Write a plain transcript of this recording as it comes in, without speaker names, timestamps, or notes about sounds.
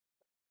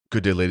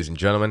Good day, ladies and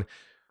gentlemen.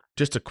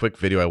 Just a quick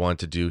video I want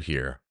to do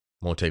here.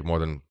 Won't take more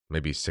than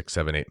maybe 6,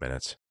 7, 8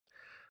 minutes.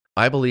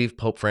 I believe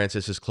Pope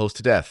Francis is close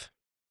to death.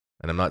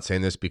 And I'm not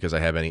saying this because I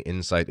have any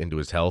insight into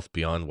his health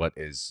beyond what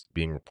is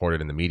being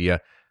reported in the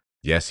media.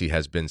 Yes, he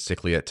has been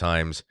sickly at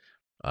times.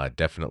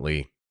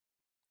 Definitely.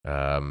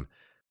 Um,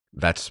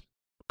 that's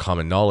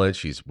common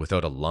knowledge. He's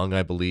without a lung,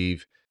 I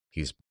believe.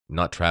 He's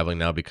not traveling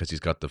now because he's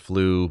got the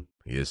flu.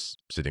 He is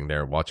sitting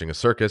there watching a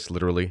circus,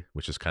 literally,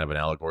 which is kind of an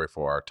allegory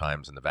for our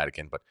times in the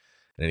Vatican. But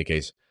in any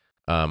case,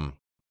 um,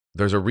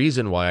 there's a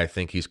reason why I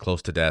think he's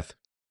close to death.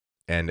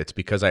 And it's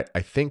because I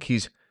think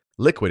he's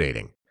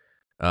liquidating,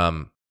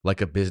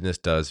 like a business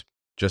does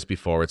just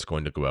before it's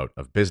going to go out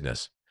of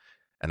business.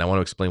 And I want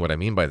to explain what I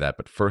mean by that.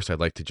 But first, I'd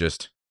like to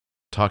just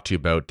talk to you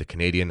about the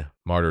Canadian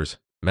Martyrs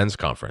Men's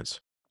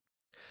Conference.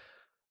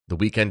 The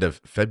weekend of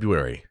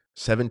February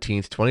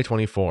 17th,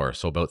 2024,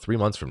 so about 3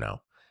 months from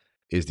now,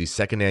 is the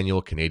second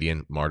annual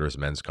Canadian Martyrs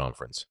Men's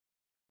Conference.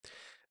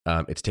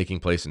 It's taking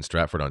place in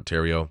Stratford,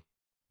 Ontario.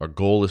 Our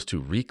goal is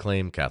to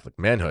reclaim Catholic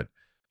manhood.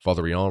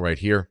 Father Rion right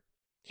here,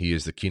 he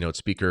is the keynote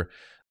speaker.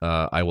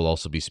 I will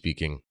also be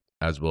speaking,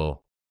 as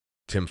will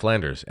Tim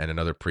Flanders and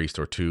another priest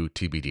or two,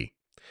 TBD.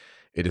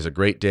 It is a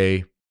great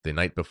day. The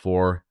night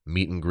before,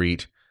 meet and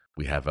greet.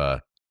 We have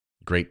a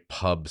great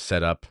pub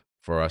set up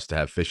for us to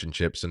have fish and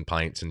chips and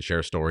pints and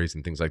share stories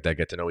and things like that,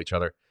 get to know each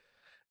other.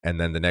 And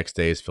then the next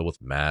day is filled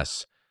with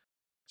mass,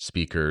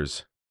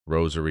 speakers,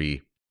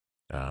 rosary,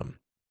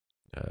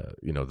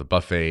 the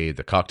buffet,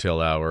 the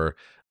cocktail hour,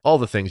 all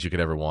the things you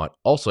could ever want.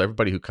 Also,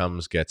 everybody who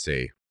comes gets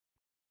a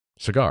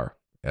cigar,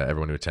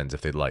 everyone who attends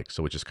if they'd like,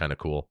 so which is kind of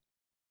cool.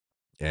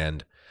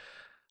 And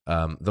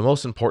the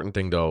most important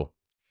thing, though,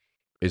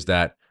 is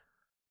that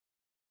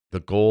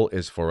the goal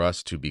is for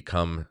us to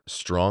become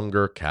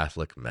stronger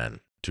Catholic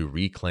men, to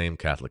reclaim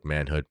Catholic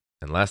manhood.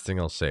 And last thing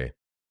I'll say,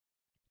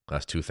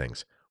 last two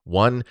things.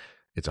 One,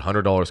 it's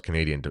 $100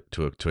 Canadian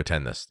to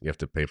attend this. You have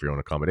to pay for your own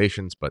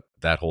accommodations, but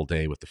that whole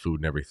day with the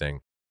food and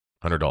everything,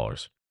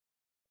 $100.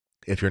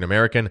 If you're an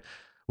American,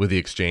 with the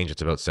exchange,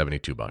 it's about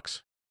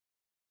 $72.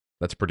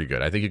 That's pretty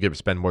good. I think you could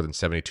spend more than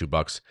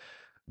 $72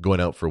 going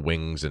out for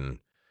wings and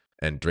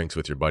drinks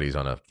with your buddies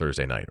on a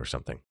Thursday night or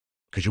something.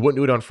 Because you wouldn't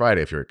do it on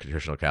Friday if you're a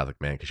traditional Catholic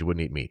man, because you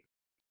wouldn't eat meat.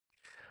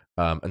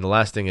 And the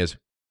last thing is,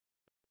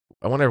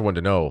 I want everyone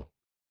to know,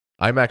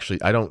 I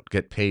don't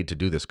get paid to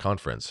do this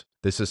conference.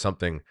 This is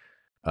something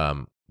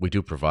we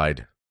do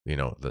provide,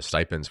 the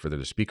stipends for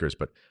the speakers,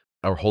 but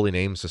our Holy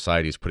Name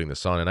Society is putting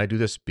this on. And I do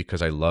this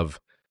because I love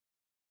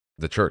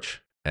the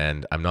church.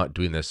 And I'm not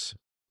doing this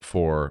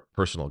for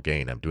personal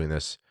gain. I'm doing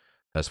this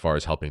as far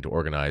as helping to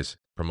organize,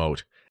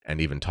 promote, and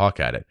even talk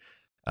at it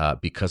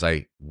because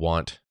I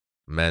want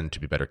men to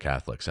be better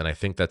Catholics. And I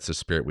think that's the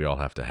spirit we all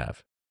have to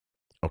have.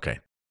 Okay,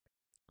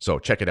 so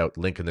check it out.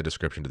 Link in the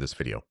description to this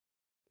video.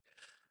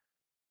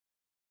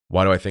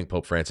 Why do I think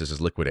Pope Francis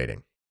is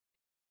liquidating?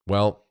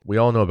 Well, we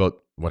all know about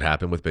what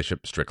happened with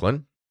Bishop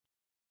Strickland.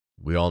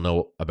 We all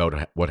know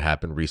about what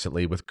happened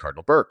recently with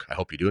Cardinal Burke. I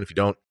hope you do. And if you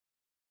don't,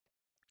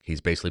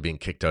 he's basically being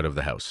kicked out of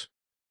the house.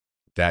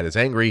 Dad is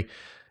angry,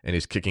 and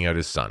he's kicking out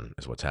his son,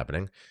 is what's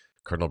happening.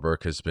 Cardinal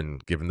Burke has been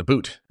given the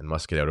boot and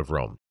must get out of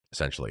Rome,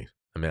 essentially.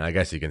 I mean, I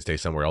guess he can stay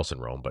somewhere else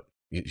in Rome, but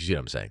you see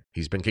what I'm saying.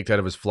 He's been kicked out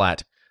of his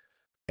flat,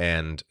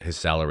 and his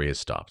salary is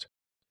stopped.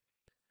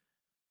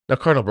 Now,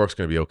 Cardinal Burke's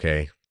going to be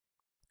okay.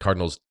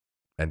 Cardinals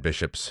and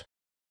bishops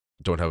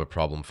don't have a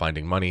problem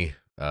finding money,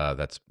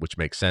 which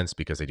makes sense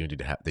because they do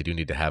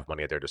need to have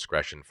money at their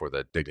discretion for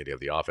the dignity of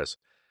the office.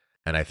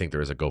 And I think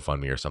there is a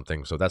GoFundMe or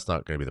something, so that's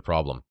not going to be the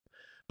problem.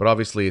 But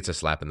obviously, it's a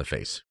slap in the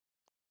face.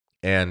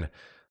 And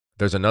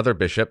there's another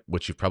bishop,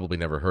 which you've probably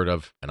never heard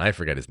of, and I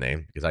forget his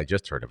name because I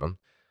just heard of him,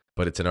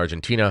 but it's in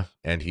Argentina,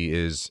 and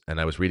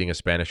I was reading a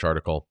Spanish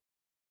article,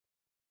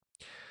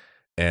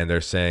 and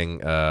they're saying,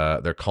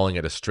 they're calling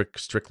it a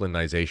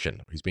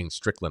Stricklandization. He's being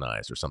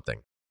Stricklandized or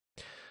something.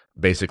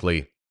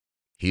 Basically,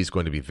 he's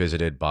going to be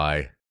visited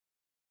by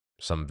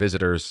some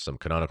visitors, some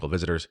canonical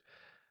visitors,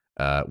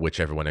 which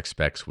everyone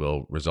expects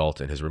will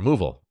result in his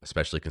removal,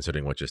 especially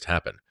considering what just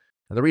happened.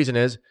 And the reason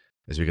is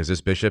because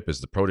this bishop is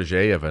the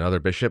protege of another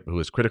bishop who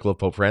is critical of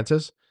Pope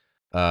Francis,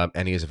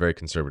 and he is a very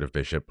conservative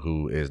bishop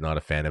who is not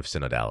a fan of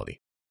synodality.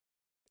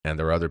 And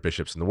there are other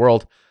bishops in the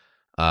world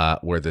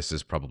where this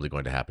is probably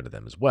going to happen to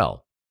them as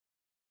well.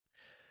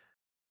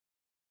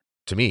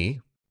 To me,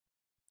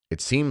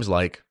 it seems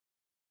like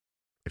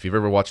if you've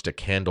ever watched a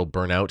candle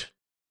burn out,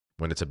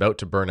 when it's about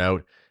to burn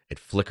out, it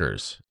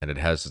flickers and it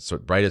has its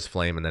brightest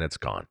flame and then it's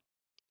gone.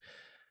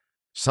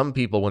 Some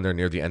people, when they're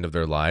near the end of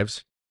their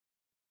lives,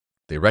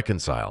 they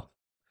reconcile.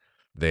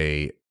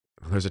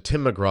 There's a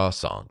Tim McGraw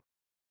song.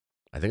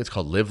 I think it's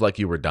called Live Like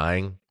You Were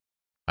Dying.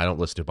 I don't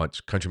listen to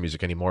much country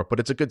music anymore, but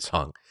it's a good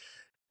song.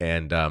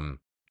 And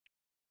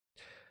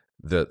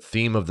the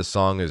theme of the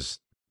song is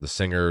the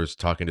singer's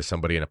talking to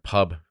somebody in a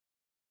pub,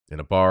 in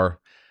a bar,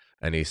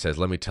 and he says,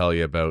 "Let me tell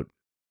you about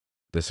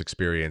this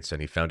experience." And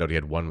he found out he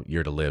had 1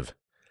 year to live.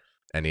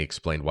 And he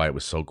explained why it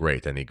was so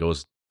great. And he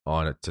goes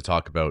on to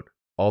talk about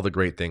all the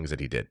great things that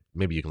he did.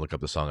 Maybe you can look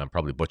up the song. I'm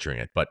probably butchering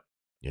it, but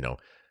You know,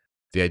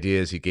 the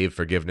idea is he gave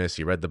forgiveness,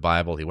 he read the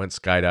Bible, he went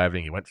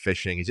skydiving, he went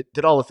fishing, he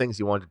did all the things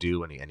he wanted to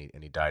do, and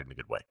he died in a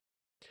good way.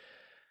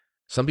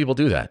 Some people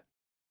do that.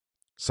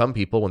 Some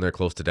people, when they're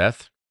close to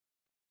death,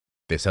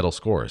 they settle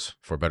scores,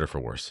 for better for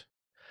worse.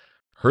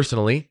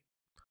 Personally,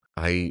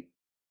 I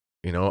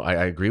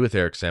agree with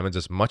Eric Sammons.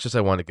 As much as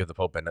I want to give the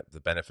Pope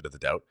the benefit of the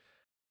doubt,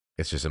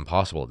 it's just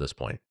impossible at this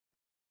point.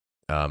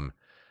 And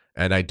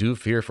I do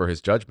fear for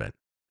his judgment.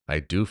 I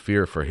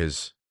fear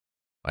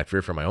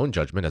for my own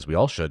judgment, as we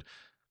all should.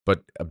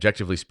 But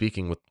objectively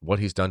speaking, with what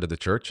he's done to the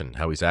church and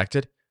how he's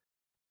acted,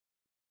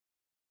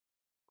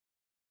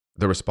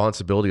 the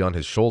responsibility on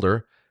his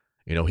shoulder,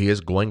 he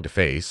is going to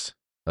face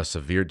a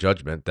severe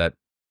judgment that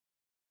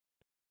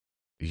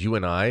you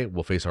and I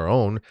will face our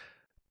own.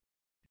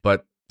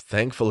 But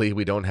thankfully,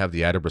 we don't have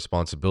the added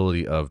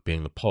responsibility of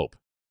being the Pope.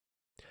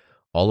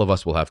 All of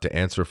us will have to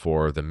answer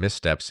for the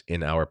missteps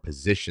in our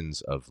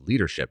positions of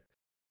leadership.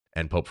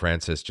 And Pope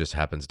Francis just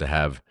happens to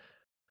have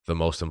the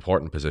most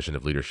important position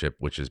of leadership,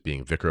 which is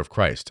being Vicar of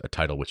Christ, a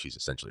title which he's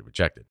essentially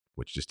rejected,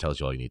 which just tells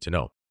you all you need to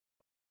know.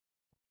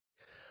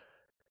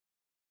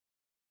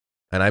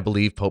 And I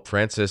believe Pope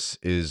Francis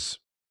is,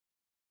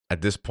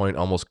 at this point,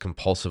 almost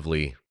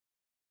compulsively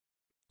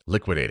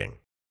liquidating.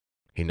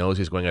 He knows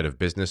he's going out of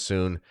business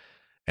soon,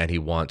 and he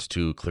wants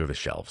to clear the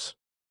shelves.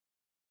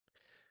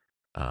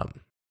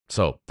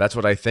 So that's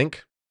what I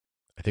think.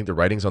 I think the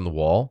writing's on the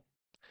wall.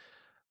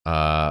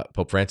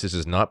 Pope Francis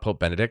is not Pope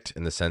Benedict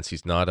in the sense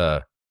he's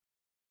not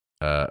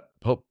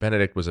Pope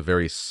Benedict was a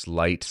very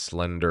slight,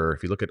 slender.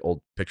 If you look at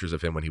old pictures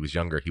of him when he was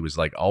younger, he was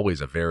like always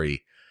a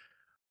very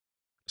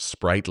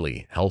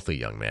sprightly, healthy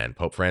young man.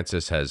 Pope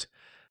Francis has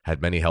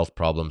had many health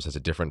problems, has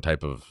a different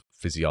type of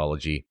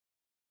physiology.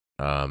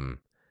 And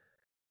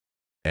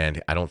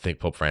I don't think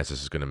Pope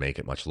Francis is going to make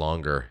it much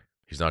longer.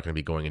 He's not going to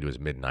be going into his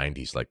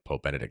mid-90s like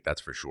Pope Benedict,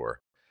 that's for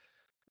sure.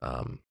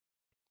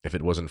 If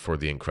it wasn't for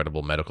the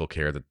incredible medical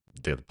care that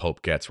the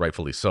Pope gets,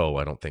 rightfully so,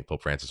 I don't think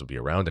Pope Francis would be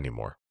around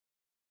anymore.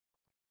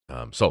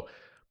 So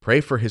pray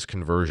for his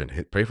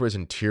conversion, pray for his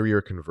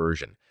interior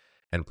conversion,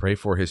 and pray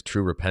for his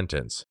true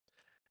repentance.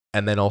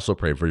 And then also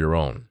pray for your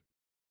own.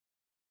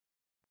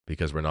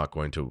 Because we're not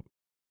going to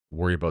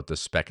worry about the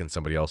speck in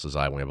somebody else's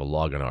eye when we have a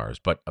log in ours.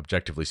 But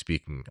objectively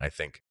speaking, I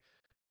think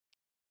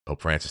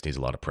Pope Francis needs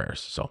a lot of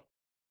prayers. So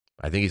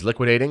I think he's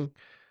liquidating.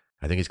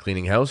 I think he's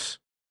cleaning house.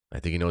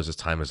 I think he knows his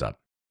time is up.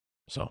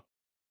 So,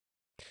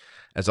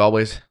 as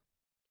always,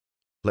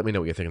 let me know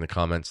what you think in the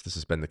comments. This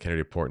has been the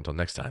Kennedy Report. Until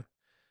next time,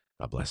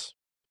 God bless.